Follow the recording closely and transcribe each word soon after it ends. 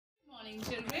Fine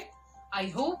children, I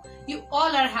hope you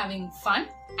all are having fun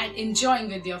and enjoying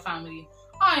with your family.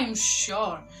 I am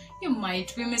sure you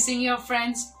might be missing your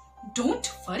friends.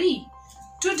 Don't worry.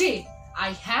 Today I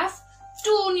have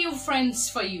two new friends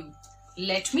for you.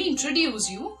 Let me introduce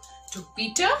you to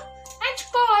Peter and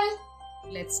Paul.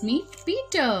 Let's meet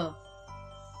Peter.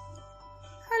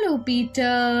 Hello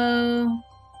Peter.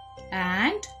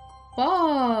 And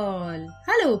Paul.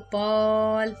 Hello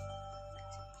Paul.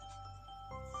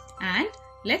 And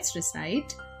let's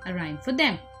recite a rhyme for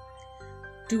them.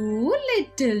 Two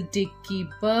little Dicky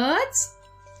Birds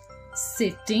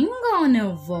sitting on a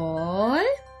wall.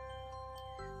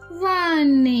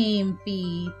 One named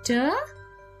Peter,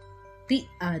 the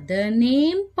other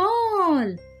named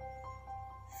Paul.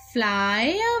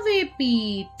 Fly away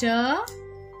Peter,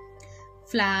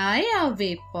 fly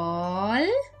away Paul.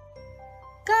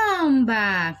 Come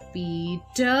back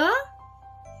Peter,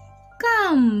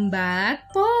 come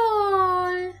back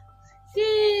Paul.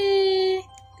 Yay!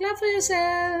 Clap for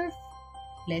yourself.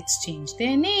 Let's change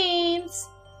their names.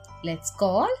 Let's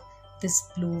call this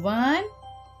blue one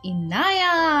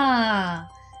Inaya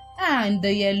and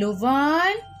the yellow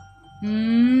one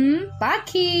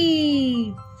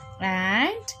Paki.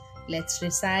 And let's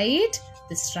recite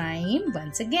this rhyme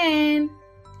once again.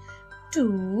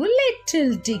 Two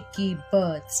little Dicky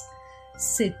Birds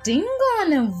sitting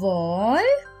on a wall.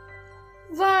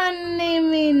 One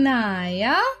named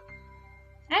Inaya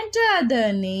and the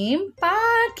other named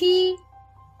Paki.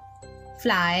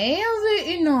 Fly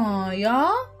away Inaya,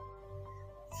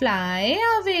 fly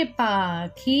away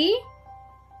Paki.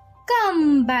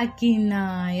 Come back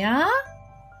Inaya,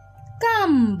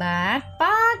 come back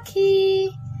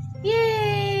Paki.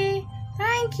 Yay!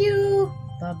 Thank you.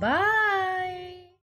 Bye-bye.